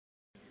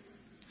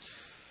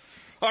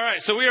All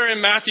right, so we are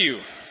in Matthew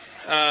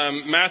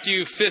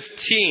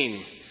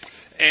 15.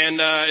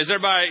 And is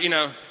everybody,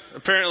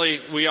 apparently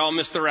we all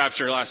missed the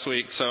rapture last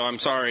week, so I'm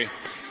sorry.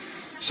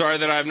 Sorry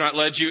that I have not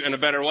led you in a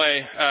better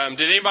way.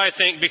 Did anybody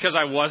think because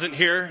I wasn't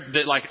here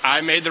that,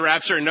 I made the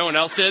rapture and no one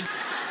else did?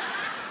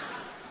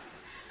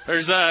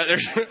 There's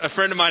a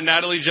friend of mine,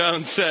 Natalie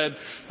Jones, said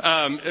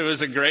it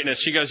was a greatness.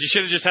 She goes, "You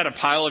should have just had a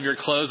pile of your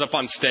clothes up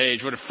on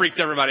stage. Would have freaked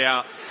everybody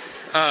out."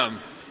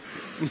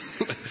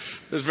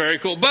 It was very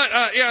cool. But,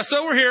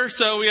 so we're here.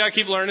 So we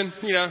keep learning,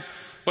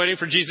 waiting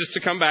for Jesus to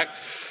come back.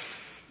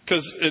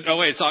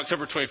 It's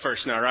October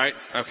 21st now, right?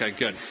 Okay,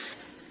 good.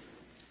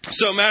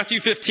 So Matthew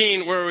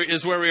 15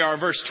 is where we are,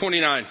 verse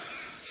 29.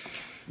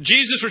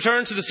 Jesus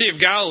returned to the Sea of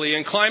Galilee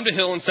and climbed a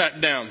hill and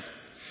sat down.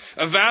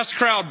 A vast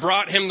crowd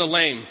brought him the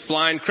lame,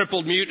 blind,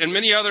 crippled, mute, and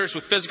many others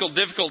with physical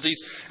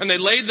difficulties, and they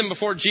laid them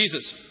before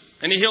Jesus,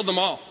 and he healed them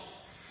all.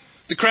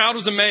 The crowd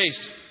was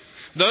amazed.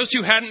 Those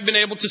who hadn't been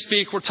able to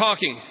speak were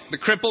talking. The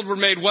crippled were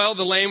made well,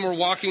 the lame were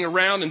walking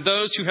around, and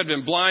those who had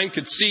been blind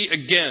could see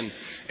again,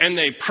 and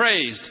they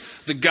praised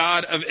the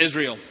God of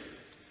Israel.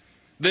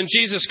 Then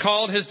Jesus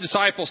called his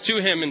disciples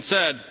to him and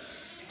said,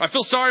 "I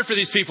feel sorry for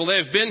these people. They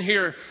have been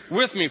here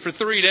with me for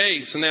 3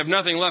 days, and they have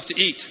nothing left to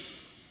eat.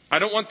 I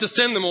don't want to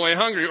send them away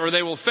hungry, or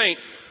they will faint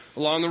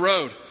along the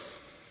road."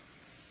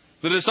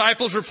 The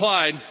disciples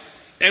replied,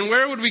 "And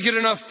where would we get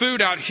enough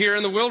food out here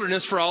in the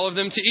wilderness for all of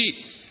them to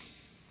eat?"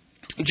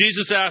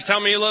 Jesus asked, "How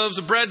many loaves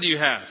of bread do you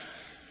have?"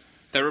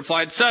 They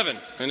replied, 7,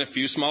 and a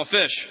few small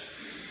fish.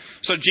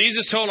 So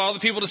Jesus told all the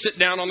people to sit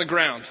down on the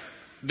ground.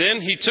 Then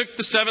he took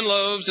the 7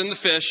 loaves and the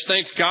fish,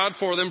 thanked God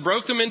for them,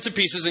 broke them into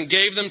pieces, and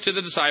gave them to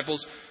the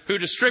disciples, who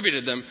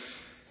distributed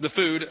the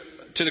food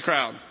to the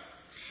crowd.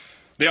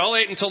 They all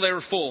ate until they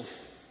were full.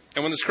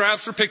 And when the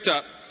scraps were picked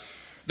up,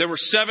 there were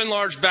 7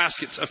 large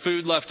baskets of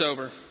food left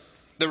over.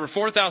 There were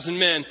 4,000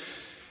 men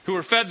who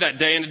were fed that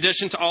day, in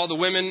addition to all the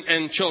women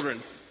and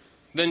children.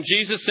 Then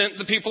Jesus sent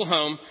the people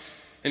home,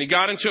 and he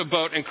got into a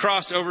boat and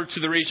crossed over to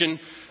the region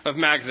of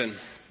Magdala.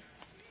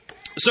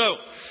 So,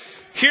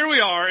 here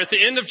we are at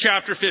the end of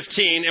chapter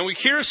 15, and we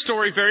hear a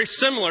story very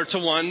similar to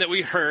one that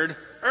we heard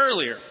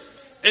earlier,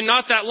 and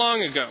not that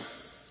long ago.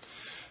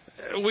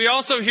 We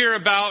also hear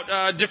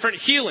about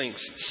different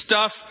healings,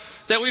 stuff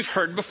that we've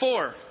heard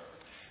before.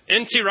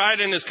 N.T. Wright,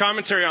 in his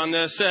commentary on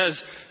this,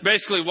 says,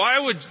 basically, why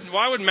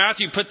would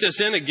Matthew put this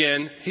in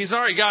again? He's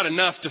already got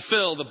enough to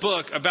fill the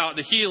book about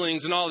the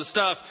healings and all the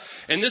stuff,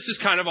 and this is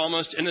kind of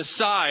almost an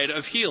aside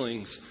of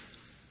healings.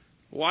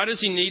 Why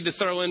does he need to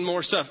throw in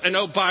more stuff? And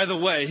by the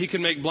way, he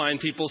can make blind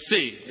people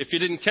see. If you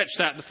didn't catch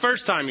that the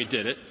first time he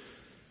did it,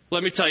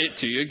 let me tell it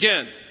to you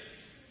again.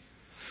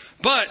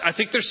 But I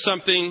think there's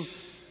something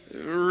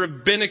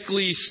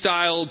rabbinically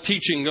styled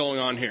teaching going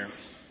on here.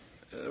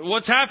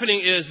 What's happening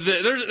is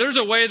that there's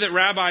a way that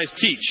rabbis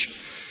teach,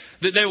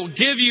 that they will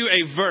give you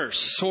a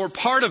verse or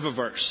part of a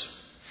verse.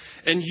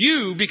 And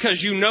you,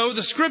 because you know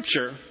the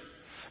scripture,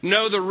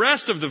 know the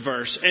rest of the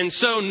verse, and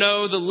so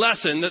know the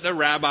lesson that the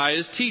rabbi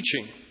is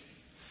teaching.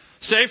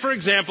 Say, for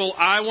example,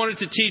 I wanted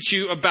to teach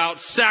you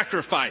about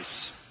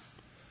sacrifice.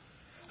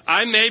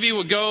 I maybe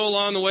would go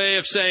along the way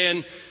of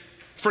saying,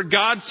 "For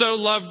God so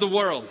loved the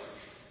world,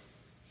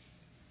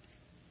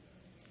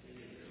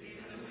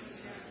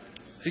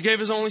 he gave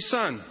his only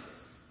son."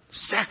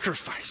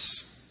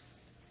 Sacrifice.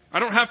 I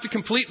don't have to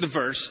complete the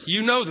verse.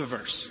 You know the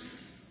verse.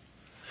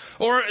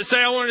 Or say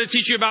I wanted to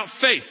teach you about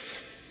faith.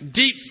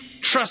 Deep,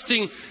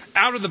 trusting,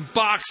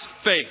 out-of-the-box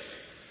faith.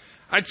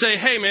 I'd say,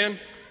 "Hey, man,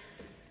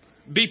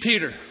 be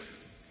Peter.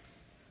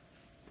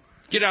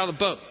 Get out of the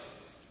boat."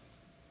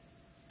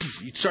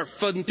 You'd start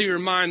flooding through your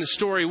mind the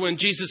story when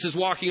Jesus is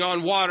walking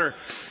on water.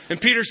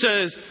 And Peter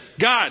says,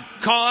 "God,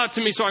 call out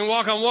to me so I can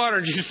walk on water."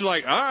 And Jesus is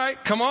like, "All right,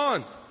 come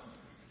on."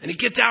 And he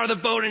gets out of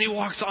the boat and he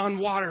walks on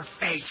water.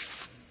 Faith.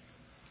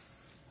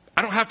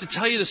 I don't have to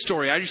tell you the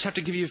story. I just have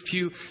to give you a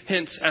few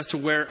hints as to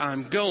where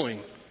I'm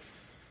going.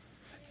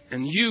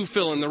 And you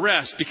fill in the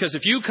rest. Because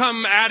if you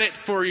come at it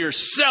for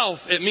yourself,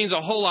 it means a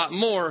whole lot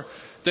more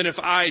than if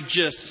I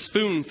just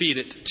spoon feed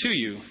it to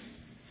you.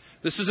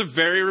 This is a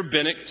very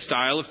rabbinic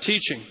style of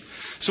teaching.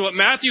 So what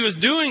Matthew is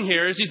doing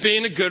here is he's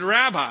being a good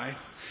rabbi,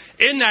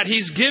 in that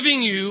he's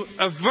giving you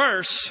a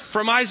verse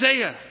from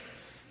Isaiah.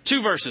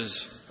 2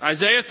 verses.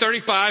 Isaiah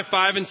 35,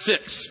 5 and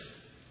 6.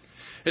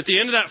 At the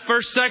end of that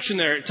first section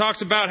there, it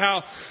talks about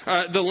how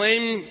the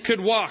lame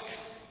could walk.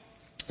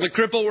 The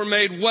crippled were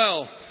made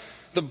well.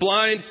 The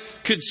blind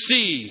could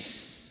see.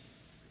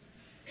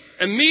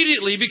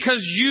 Immediately,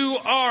 because you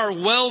are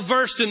well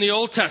versed in the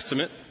Old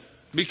Testament,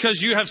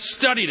 because you have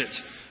studied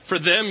it for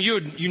them,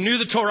 you knew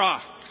the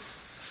Torah.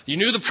 You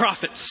knew the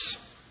prophets.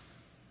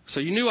 So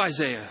you knew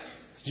Isaiah.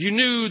 You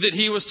knew that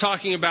he was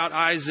talking about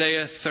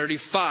Isaiah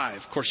 35.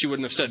 Of course, you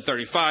wouldn't have said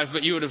 35,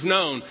 but you would have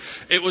known.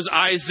 It was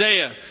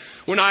Isaiah.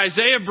 When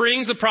Isaiah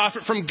brings the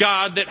prophet from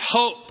God that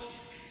hope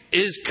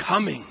is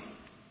coming.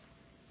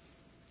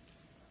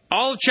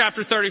 All of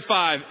chapter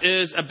 35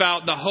 is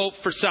about the hope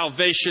for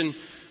salvation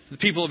for the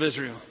people of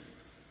Israel.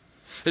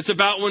 It's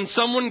about when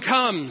someone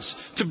comes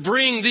to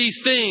bring these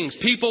things,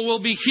 people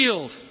will be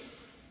healed.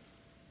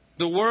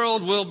 The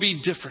world will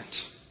be different.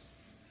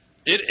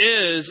 It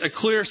is a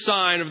clear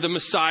sign of the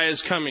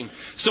Messiah's coming.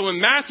 So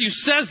when Matthew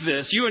says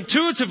this, you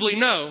intuitively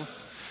know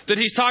that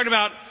he's talking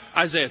about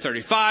Isaiah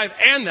 35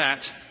 and that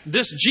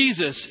this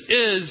Jesus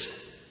is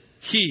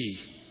He.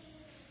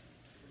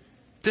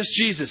 This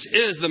Jesus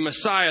is the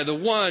Messiah, the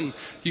one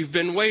you've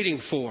been waiting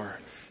for.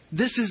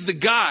 This is the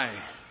guy.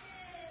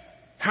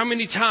 How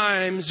many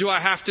times do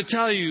I have to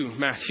tell you,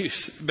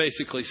 Matthew's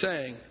basically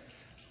saying,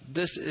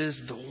 this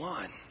is the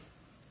one.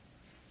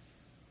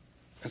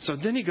 And so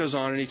then he goes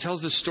on and he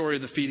tells the story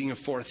of the feeding of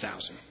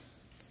 4,000.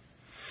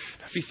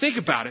 Now, if you think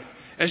about it,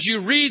 as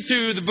you read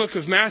through the book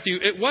of Matthew,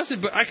 it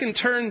wasn't, but I can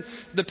turn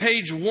the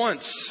page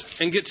once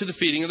and get to the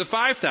feeding of the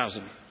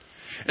 5,000.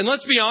 And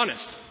let's be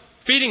honest,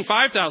 feeding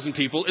 5,000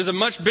 people is a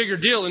much bigger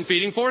deal than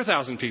feeding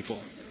 4,000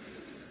 people.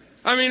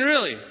 I mean,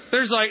 really,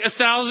 there's like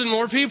 1,000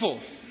 more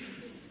people.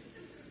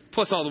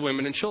 Plus all the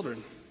women and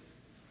children.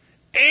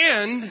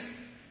 And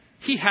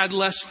he had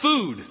less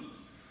food.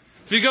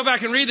 If you go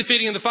back and read the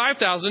feeding of the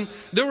 5,000,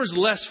 there was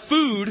less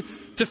food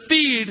to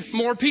feed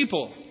more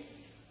people.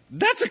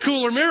 That's a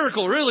cooler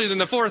miracle, really, than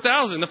the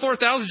 4,000. The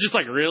 4,000 is just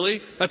like,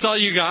 really? That's all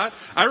you got?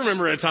 I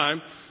remember a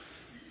time.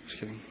 Just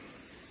kidding.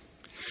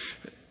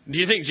 Do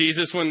you think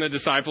Jesus, when the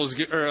disciples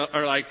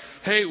are like,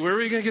 hey, where are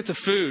we going to get the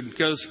food?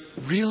 Goes,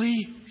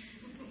 really?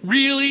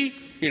 Really?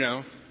 You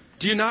know,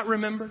 do you not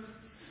remember?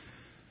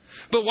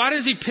 But why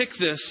does he pick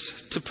this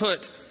to put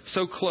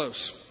so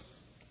close?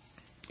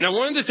 Now,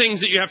 one of the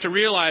things that you have to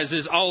realize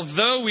is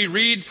although we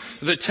read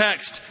the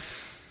text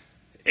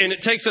and it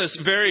takes us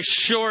a very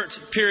short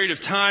period of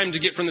time to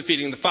get from the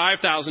feeding of the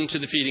 5,000 to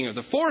the feeding of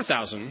the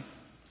 4,000,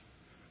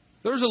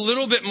 there was a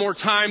little bit more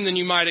time than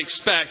you might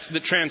expect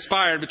that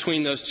transpired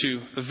between those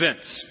two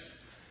events.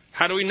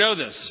 How do we know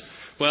this?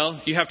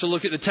 Well, you have to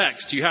look at the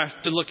text. You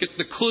have to look at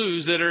the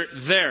clues that are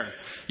there.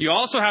 You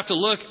also have to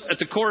look at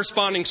the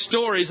corresponding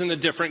stories in the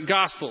different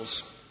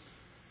Gospels.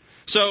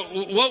 So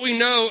what we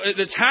know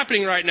that's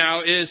happening right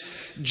now is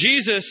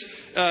Jesus,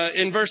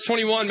 in verse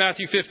 21,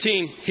 Matthew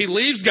 15, he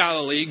leaves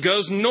Galilee,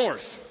 goes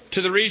north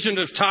to the region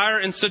of Tyre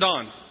and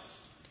Sidon.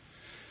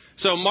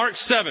 So Mark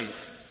 7,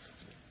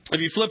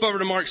 if you flip over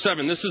to Mark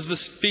 7, this is the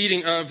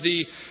feeding of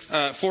the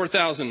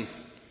 4,000.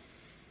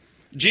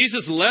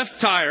 Jesus left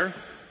Tyre,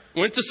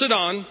 went to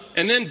Sidon,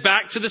 and then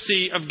back to the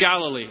Sea of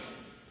Galilee,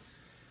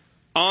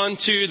 on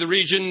to the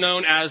region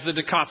known as the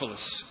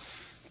Decapolis.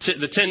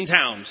 The 10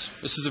 towns.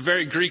 This is a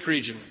very Greek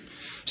region.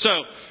 So,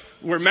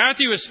 where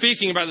Matthew is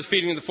speaking about the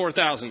feeding of the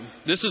 4,000,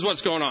 this is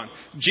what's going on.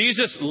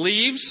 Jesus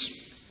leaves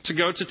to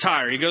go to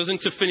Tyre. He goes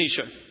into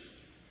Phoenicia.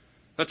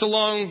 That's a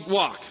long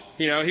walk.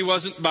 You know, he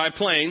wasn't by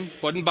plane,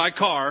 wasn't by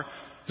car.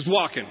 He was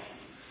walking.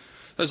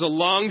 There's a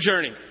long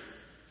journey.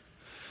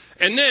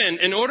 And then,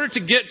 in order to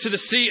get to the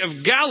Sea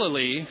of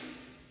Galilee,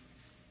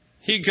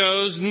 he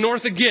goes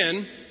north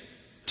again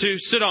to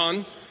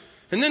Sidon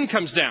and then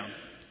comes down.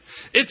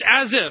 It's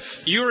as if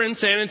you were in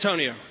San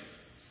Antonio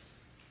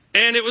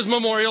and it was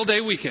Memorial Day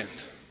weekend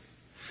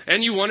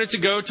and you wanted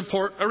to go to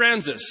Port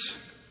Aransas.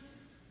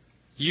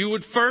 You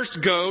would first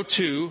go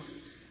to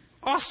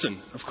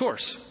Austin, of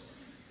course,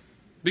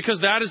 because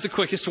that is the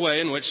quickest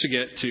way in which to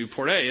get to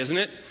Port A, isn't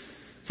it?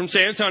 From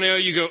San Antonio,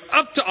 you go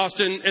up to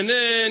Austin and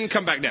then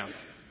come back down.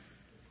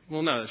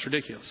 Well, no, that's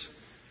ridiculous.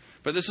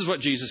 But this is what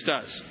Jesus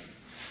does.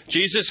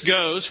 Jesus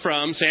goes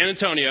from San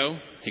Antonio,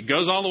 he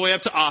goes all the way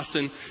up to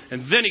Austin,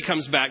 and then he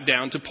comes back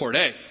down to Port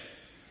A,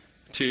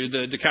 to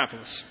the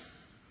Decapolis.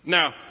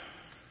 Now,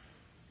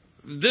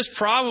 this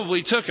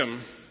probably took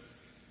him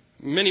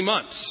many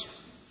months.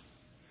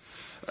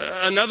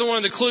 Another one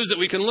of the clues that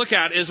we can look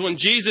at is when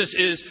Jesus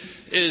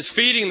is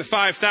feeding the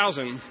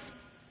 5,000,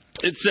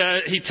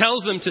 he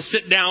tells them to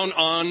sit down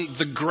on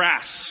the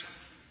grass.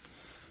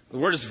 The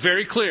word is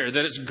very clear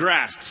that it's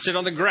grass, to sit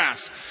on the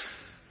grass.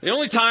 The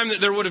only time that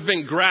there would have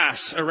been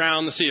grass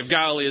around the Sea of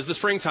Galilee is the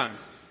springtime.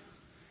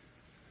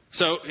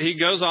 So he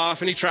goes off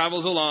and he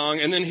travels along.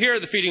 And then here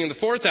at the feeding of the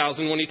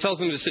 4,000, when he tells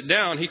them to sit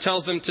down, he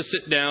tells them to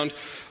sit down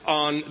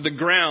on the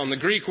ground. The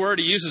Greek word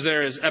he uses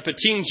there is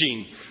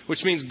epitengene,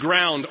 which means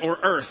ground or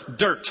earth,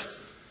 dirt.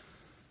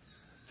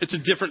 It's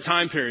a different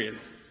time period.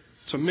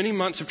 So many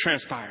months have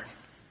transpired.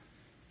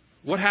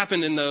 What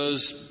happened in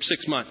those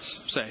 6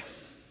 months, say?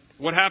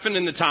 What happened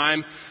in the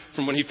time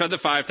from when he fed the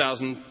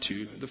 5,000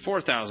 to the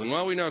 4,000?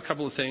 Well, we know a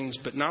couple of things,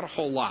 but not a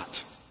whole lot.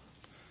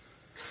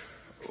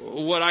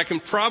 What I can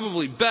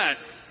probably bet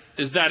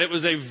is that it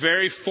was a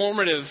very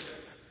formative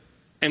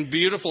and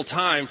beautiful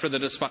time for the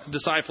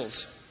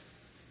disciples.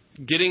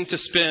 Getting to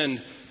spend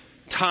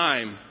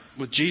time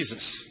with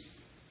Jesus.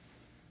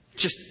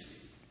 Just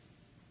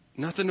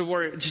nothing to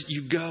worry. Just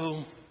you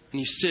go and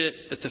you sit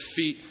at the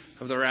feet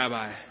of the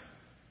rabbi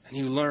and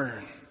you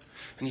learn.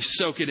 And you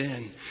soak it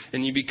in.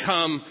 And you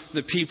become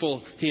the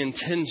people he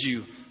intends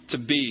you to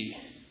be.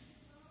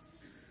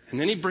 And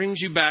then he brings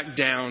you back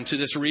down to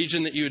this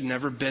region that you had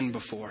never been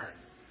before.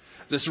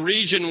 This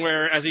region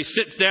where, as he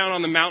sits down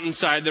on the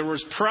mountainside, there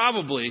was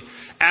probably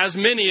as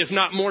many, if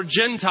not more,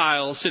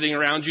 Gentiles sitting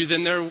around you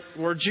than there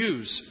were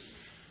Jews.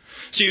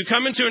 So you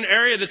come into an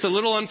area that's a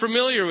little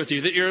unfamiliar with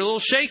you, that you're a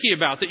little shaky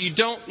about, that you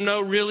don't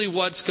know really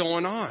what's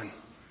going on.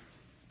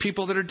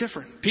 People that are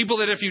different. People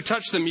that if you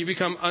touch them, you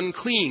become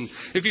unclean.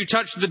 If you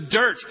touch the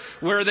dirt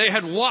where they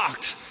had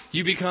walked,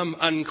 you become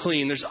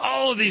unclean. There's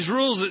all of these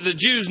rules that the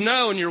Jews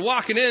know, and you're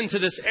walking into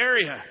this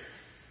area.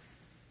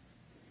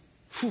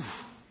 Whew.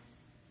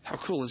 How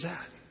cool is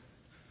that?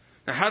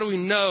 Now, how do we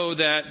know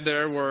that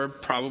there were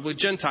probably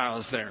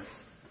Gentiles there?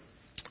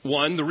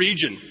 One, the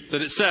region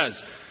that it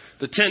says.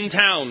 The 10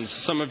 towns,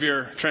 some of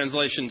your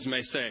translations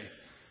may say.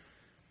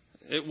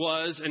 It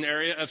was an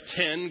area of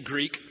 10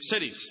 Greek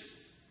cities.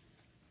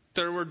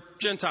 There were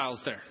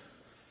Gentiles there.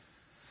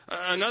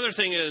 Another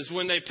thing is,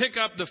 when they pick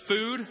up the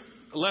food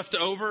left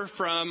over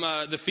from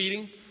the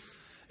feeding,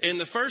 in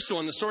the first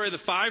one, the story of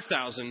the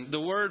 5,000, the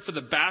word for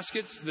the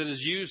baskets that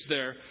is used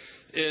there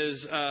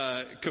is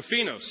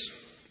kophinos,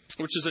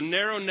 which is a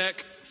narrow neck,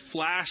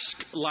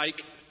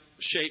 flask-like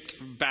shaped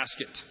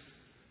basket.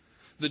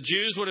 The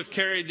Jews would have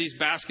carried these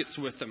baskets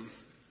with them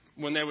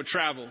when they would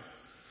travel,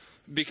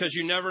 because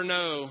you never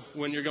know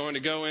when you're going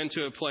to go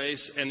into a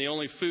place and the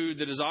only food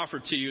that is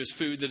offered to you is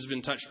food that has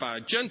been touched by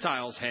a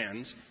Gentile's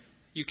hands.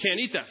 You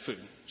can't eat that food,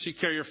 so you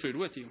carry your food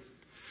with you.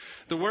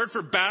 The word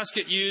for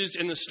basket used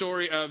in the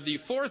story of the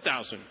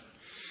 4,000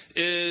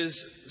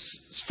 is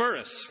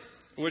spheris,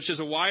 which is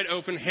a wide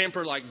open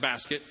hamper-like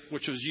basket,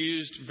 which was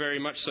used very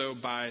much so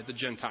by the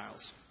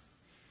Gentiles.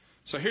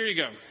 So here you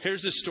go.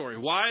 Here's this story.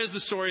 Why is the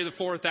story of the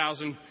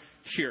 4,000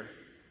 here?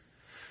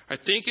 I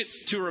think it's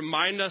to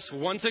remind us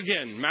once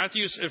again,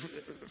 Matthew,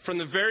 from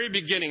the very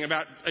beginning,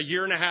 about a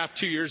year and a half,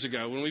 2 years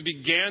ago, when we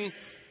began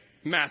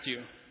Matthew,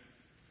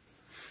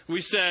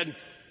 we said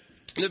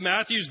that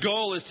Matthew's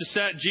goal is to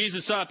set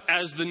Jesus up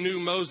as the new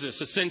Moses,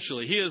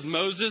 essentially. He is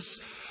Moses,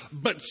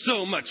 but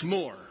so much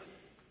more.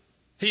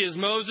 He is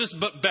Moses,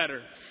 but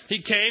better.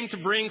 He came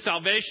to bring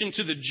salvation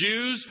to the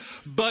Jews,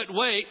 but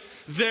wait,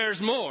 there's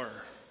more,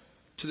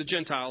 to the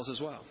Gentiles as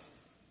well.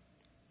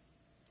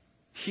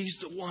 He's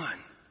the one.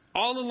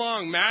 All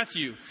along,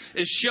 Matthew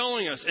is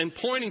showing us and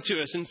pointing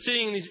to us and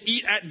seeing these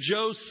eat at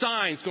Joe's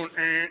signs going,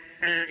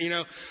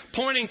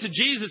 pointing to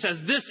Jesus as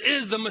this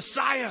is the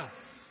Messiah.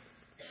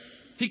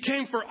 He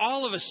came for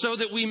all of us so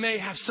that we may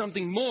have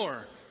something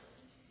more.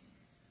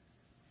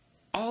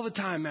 All the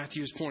time,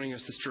 Matthew is pointing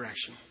us this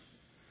direction.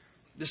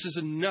 This is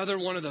another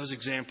one of those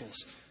examples.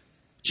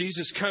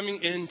 Jesus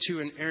coming into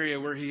an area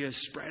where he is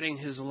spreading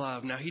his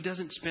love. Now, he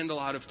doesn't spend a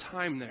lot of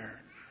time there.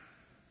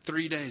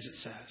 3 days, it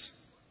says.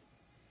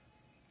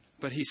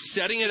 But he's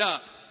setting it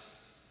up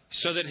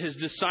so that his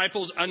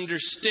disciples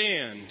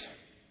understand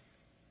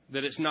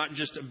that it's not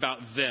just about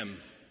them,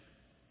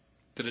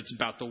 that it's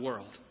about the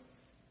world.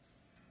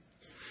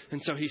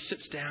 And so he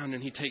sits down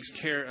and he takes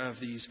care of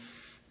these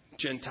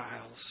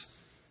Gentiles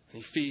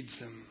and he feeds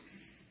them.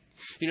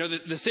 You know,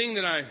 the thing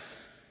that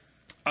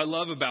I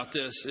love about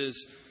this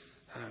is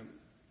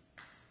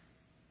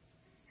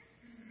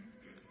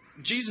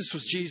Jesus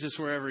was Jesus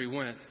wherever he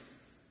went.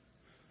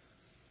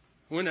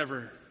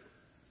 Whenever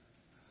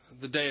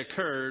the day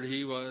occurred,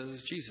 he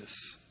was Jesus.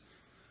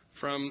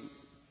 From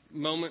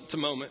moment to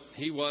moment,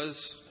 he was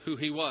who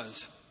he was.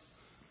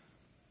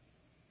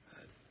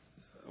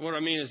 What I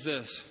mean is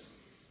this.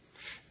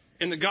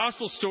 In the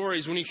gospel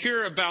stories, when you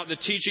hear about the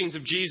teachings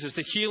of Jesus,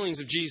 the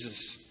healings of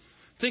Jesus,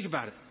 think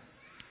about it.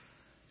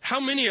 How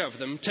many of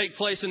them take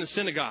place in a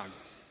synagogue?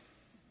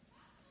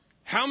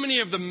 How many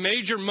of the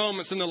major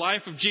moments in the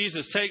life of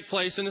Jesus take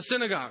place in a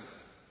synagogue?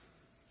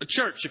 A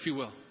church, if you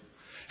will.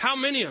 How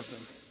many of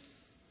them?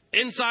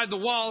 Inside the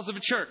walls of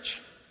a church?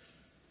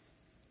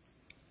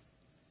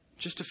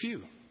 Just a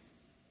few.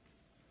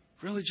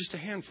 Really just a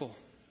handful.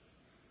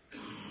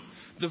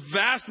 The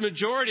vast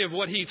majority of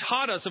what he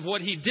taught us, of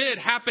what he did,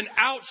 happened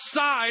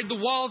outside the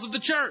walls of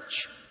the church.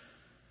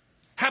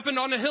 Happened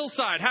on a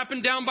hillside.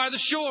 Happened down by the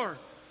shore.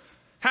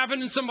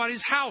 Happened in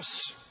somebody's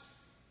house.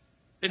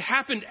 It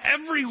happened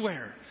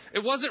everywhere.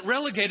 It wasn't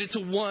relegated to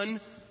one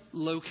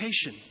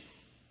location.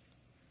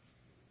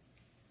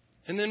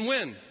 And then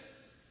when?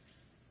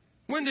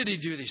 When did he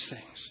do these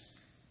things?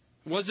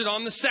 Was it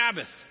on the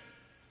Sabbath?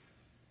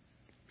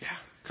 Yeah,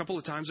 a couple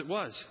of times it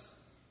was.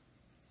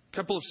 A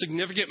couple of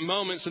significant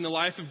moments in the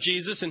life of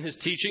Jesus and his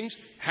teachings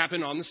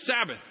happen on the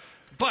Sabbath.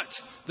 But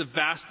the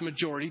vast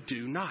majority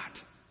do not.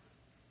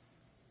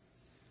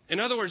 In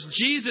other words,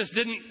 Jesus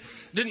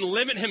didn't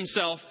limit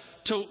himself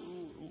to,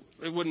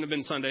 it wouldn't have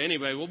been Sunday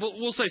anyway,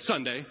 we'll say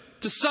Sunday,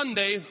 to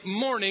Sunday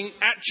morning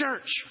at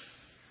church.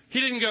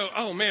 He didn't go,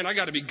 oh man, I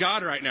got to be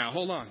God right now.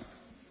 Hold on.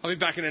 I'll be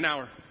back in an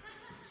hour.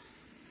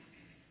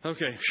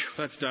 Okay,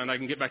 that's done. I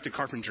can get back to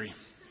carpentry.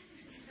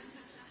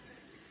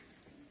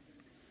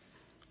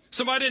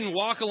 Somebody didn't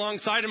walk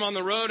alongside him on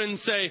the road and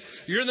say,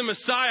 you're the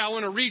Messiah. I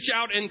want to reach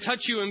out and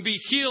touch you and be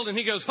healed. And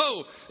he goes,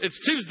 oh, it's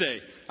Tuesday.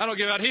 I don't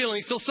give out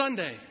healing till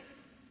Sunday.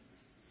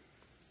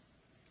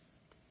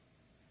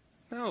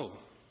 No.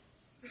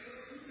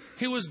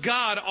 He was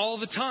God all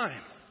the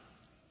time.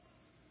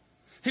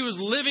 He was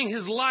living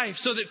his life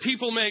so that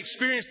people may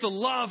experience the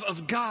love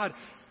of God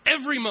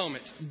every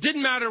moment.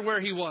 Didn't matter where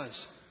he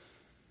was.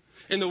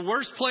 In the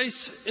worst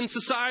place in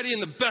society, in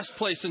the best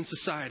place in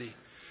society.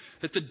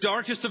 At the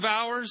darkest of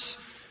hours,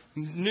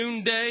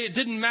 noonday, it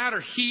didn't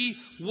matter. He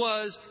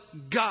was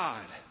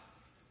God.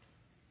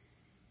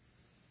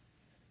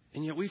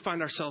 And yet we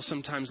find ourselves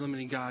sometimes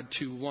limiting God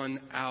to 1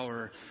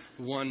 hour,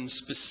 one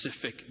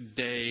specific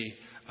day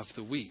of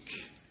the week.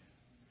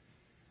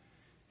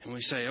 And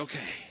we say,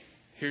 okay,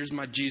 here's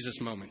my Jesus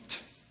moment.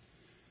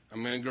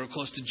 I'm going to grow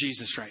close to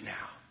Jesus right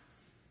now.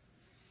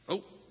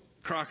 Oh,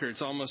 Crocker,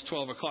 it's almost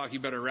 12 o'clock.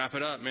 You better wrap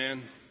it up,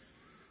 man.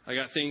 I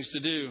got things to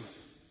do.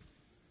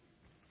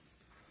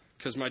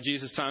 Because my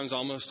Jesus time's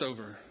almost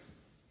over.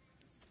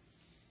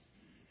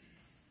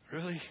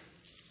 Really?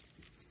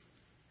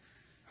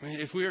 I mean,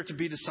 if we are to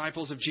be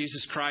disciples of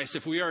Jesus Christ,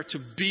 if we are to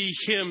be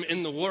him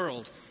in the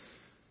world,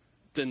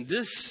 then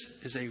this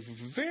is a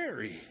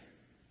very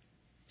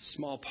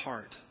small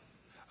part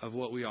of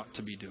what we ought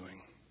to be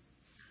doing.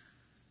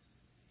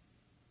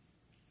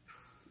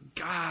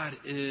 God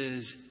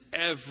is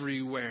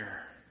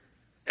everywhere.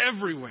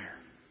 Everywhere.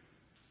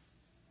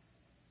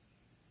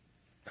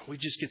 And we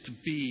just get to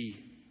be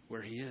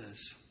where he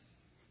is.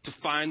 To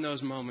find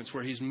those moments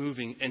where he's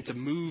moving and to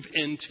move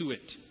into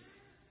it.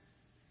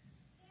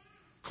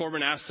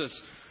 Corbin asked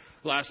us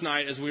last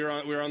night as we were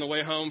on the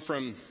way home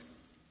from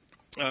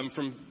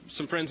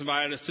some friends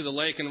invited us to the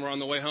lake, and we're on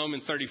the way home in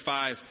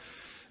 35.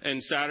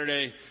 And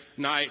Saturday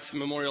night,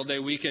 Memorial Day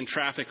weekend,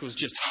 traffic was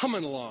just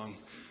humming along.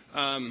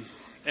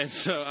 And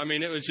so, I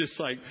mean, it was just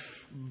like,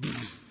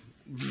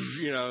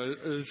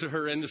 it was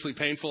horrendously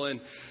painful.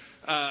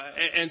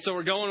 And so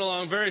we're going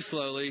along very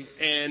slowly,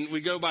 and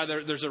we go by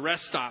there's a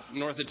rest stop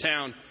north of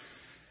town.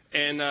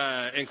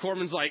 And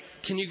Corbin's like,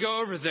 can you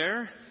go over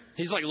there?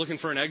 He's like looking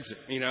for an exit,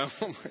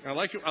 I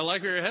like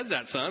where your head's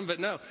at, son, but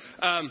no.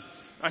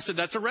 I said,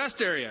 that's a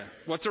rest area.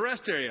 What's a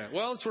rest area?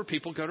 Well, it's where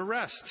people go to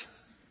rest.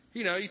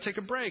 You take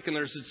a break, and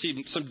there's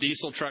some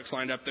diesel trucks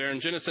lined up there. And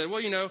Jenna said, well,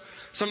 you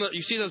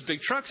see those big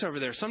trucks over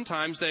there.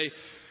 Sometimes they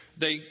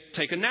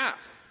take a nap.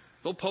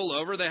 They'll pull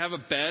over. They have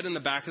a bed in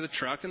the back of the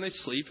truck, and they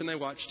sleep, and they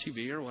watch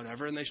TV or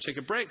whatever, and they take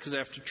a break because they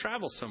have to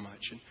travel so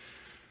much. And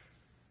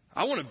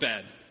I want a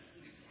bed.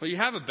 Well, you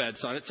have a bed,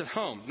 son. It's at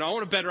home. No, I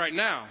want a bed right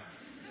now.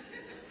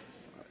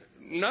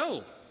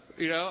 No.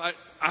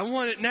 I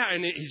want it now.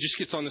 And he just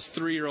gets on this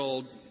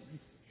 3-year-old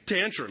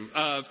tantrum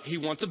of he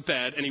wants a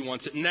bed and he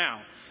wants it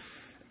now.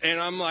 And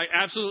I'm like,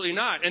 absolutely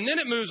not. And then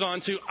it moves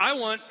on to, I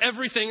want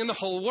everything in the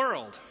whole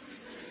world.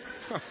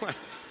 I'm like,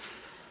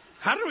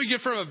 how did we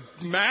get from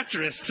a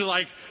mattress to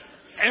like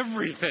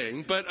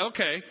everything? But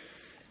okay.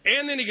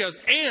 And then he goes,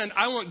 and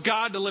I want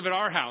God to live at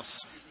our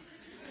house.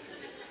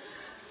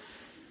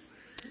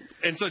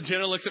 And so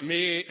Jenna looks at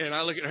me and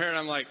I look at her and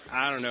I'm like,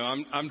 I don't know.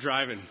 I'm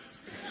driving.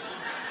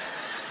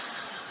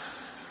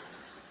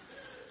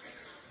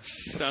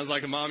 Sounds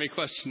like a mommy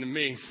question to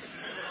me.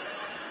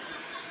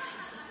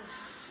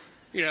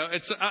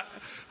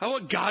 I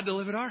want God to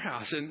live at our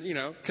house, and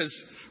because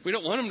we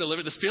don't want him to live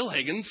at the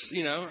Spielhagens,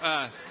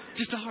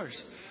 just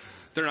ours.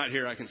 They're not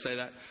here, I can say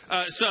that.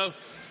 So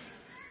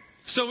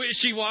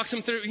she walks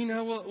him through.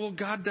 Well,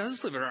 God does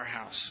live at our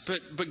house,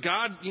 but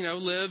God,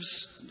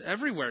 lives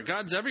everywhere.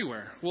 God's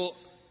everywhere. Well,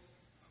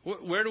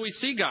 where do we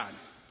see God?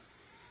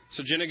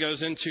 So Jenna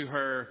goes into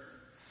her.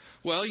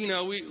 Well,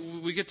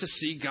 we get to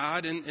see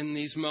God in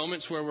these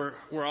moments where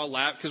we're all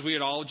laughed because we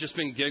had all just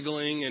been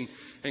giggling.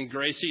 And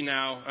Gracie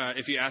now,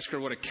 if you ask her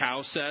what a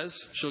cow says,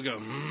 she'll go,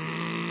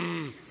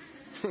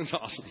 It's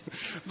awesome.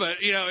 But,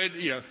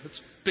 it's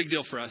a big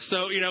deal for us.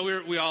 So,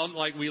 we all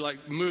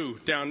moo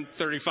down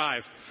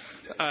 35.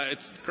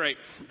 It's great.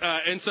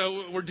 And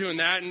so we're doing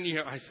that. And,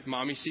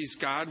 Mommy sees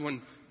God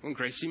when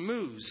Gracie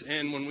moves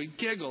and when we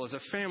giggle as a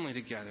family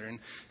together,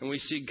 and we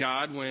see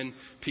God when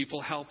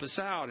people help us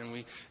out,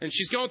 and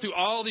she's going through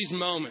all these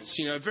moments,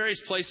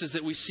 various places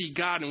that we see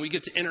God and we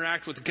get to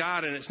interact with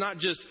God. And it's not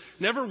just,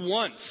 never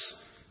once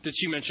did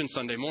she mention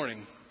Sunday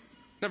morning.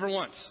 Never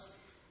once.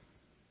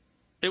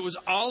 It was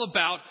all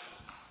about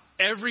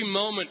every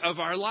moment of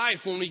our life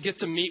when we get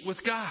to meet with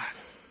God.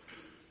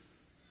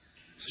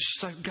 So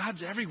she's like,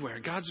 God's everywhere.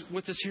 God's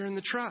with us here in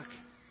the truck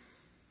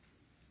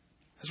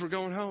as we're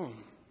going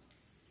home.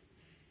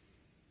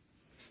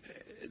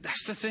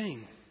 That's the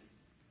thing.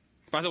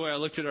 By the way, I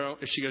looked at her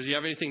and she goes, you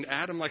have anything to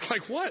add? I'm like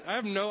what? I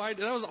have no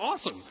idea. That was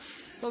awesome.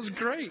 That was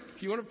great.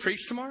 You want to preach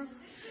tomorrow?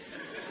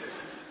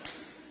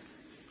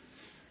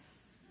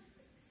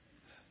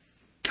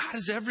 God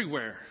is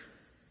everywhere.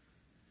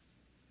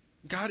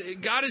 God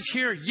is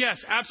here.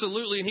 Yes,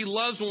 absolutely. And he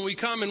loves when we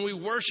come and we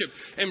worship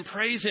and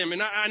praise him.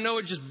 And I know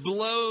it just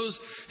blows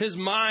his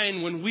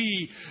mind when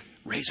we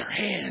raise our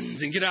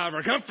hands and get out of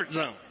our comfort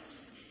zone.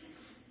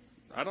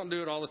 I don't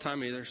do it all the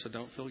time either, so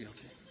don't feel guilty.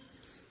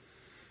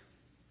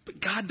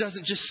 But God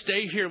doesn't just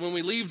stay here when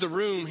we leave the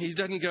room. He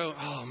doesn't go,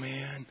 oh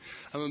man,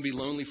 I'm going to be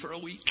lonely for a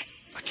week.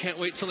 I can't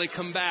wait till they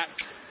come back.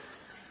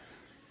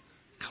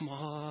 Come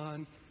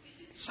on,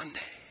 Sunday.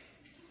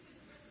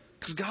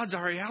 Because God's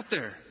already out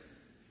there.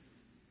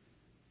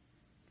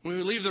 When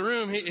we leave the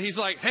room, he's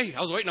like, hey,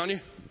 I was waiting on you.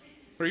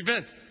 Where you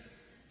been?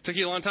 Took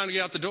you a long time to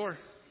get out the door.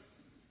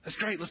 That's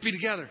great. Let's be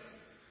together.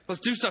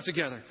 Let's do stuff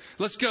together.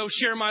 Let's go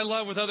share my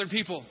love with other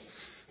people,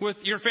 with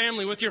your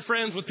family, with your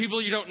friends, with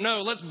people you don't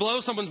know. Let's blow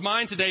someone's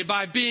mind today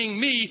by being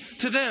me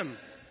to them.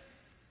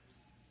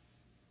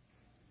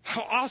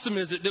 How awesome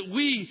is it that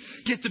we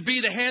get to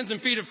be the hands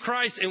and feet of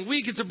Christ, and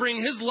we get to bring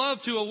His love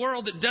to a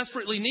world that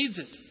desperately needs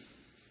it.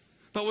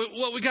 But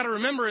what we got to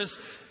remember is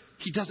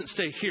He doesn't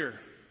stay here.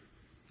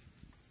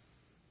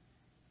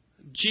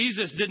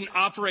 Jesus didn't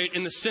operate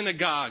in the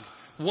synagogue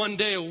one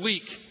day a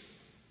week.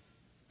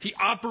 He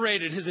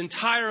operated His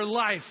entire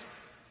life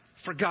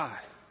for God.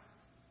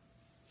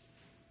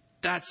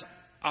 That's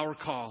our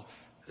call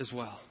as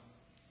well.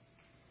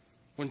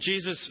 When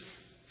Jesus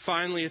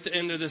finally, at the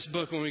end of this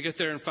book, when we get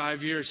there in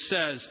 5 years,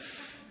 says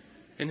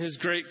in His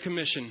Great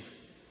Commission,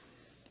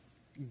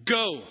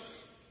 go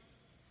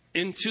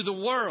into the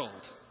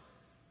world.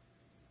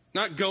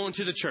 Not go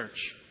into the church.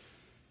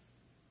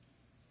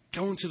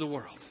 Go into the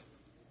world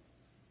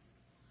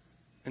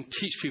and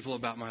teach people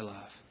about my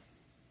love.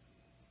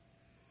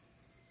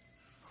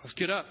 Let's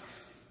get up.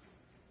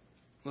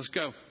 Let's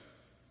go.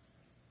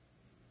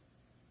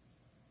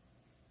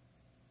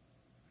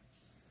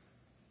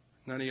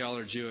 None of y'all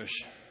are Jewish,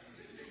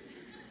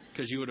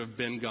 because you would have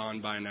been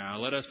gone by now.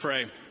 Let us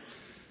pray.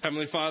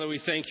 Heavenly Father,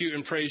 we thank you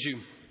and praise you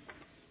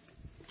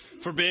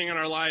for being in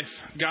our life.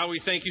 God,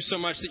 we thank you so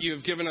much that you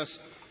have given us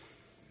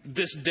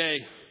this day,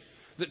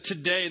 that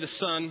today the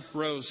sun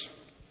rose,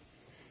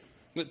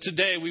 that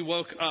today we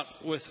woke up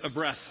with a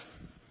breath.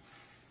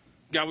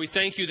 God, we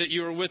thank you that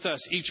you are with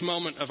us each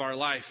moment of our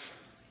life,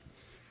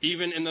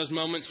 even in those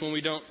moments when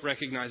we don't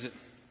recognize it.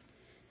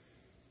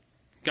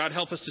 God,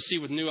 help us to see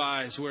with new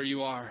eyes where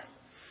you are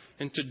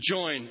and to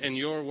join in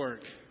your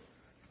work,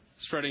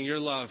 spreading your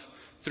love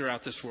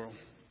throughout this world.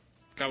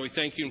 God, we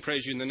thank you and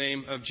praise you in the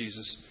name of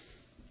Jesus.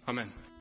 Amen.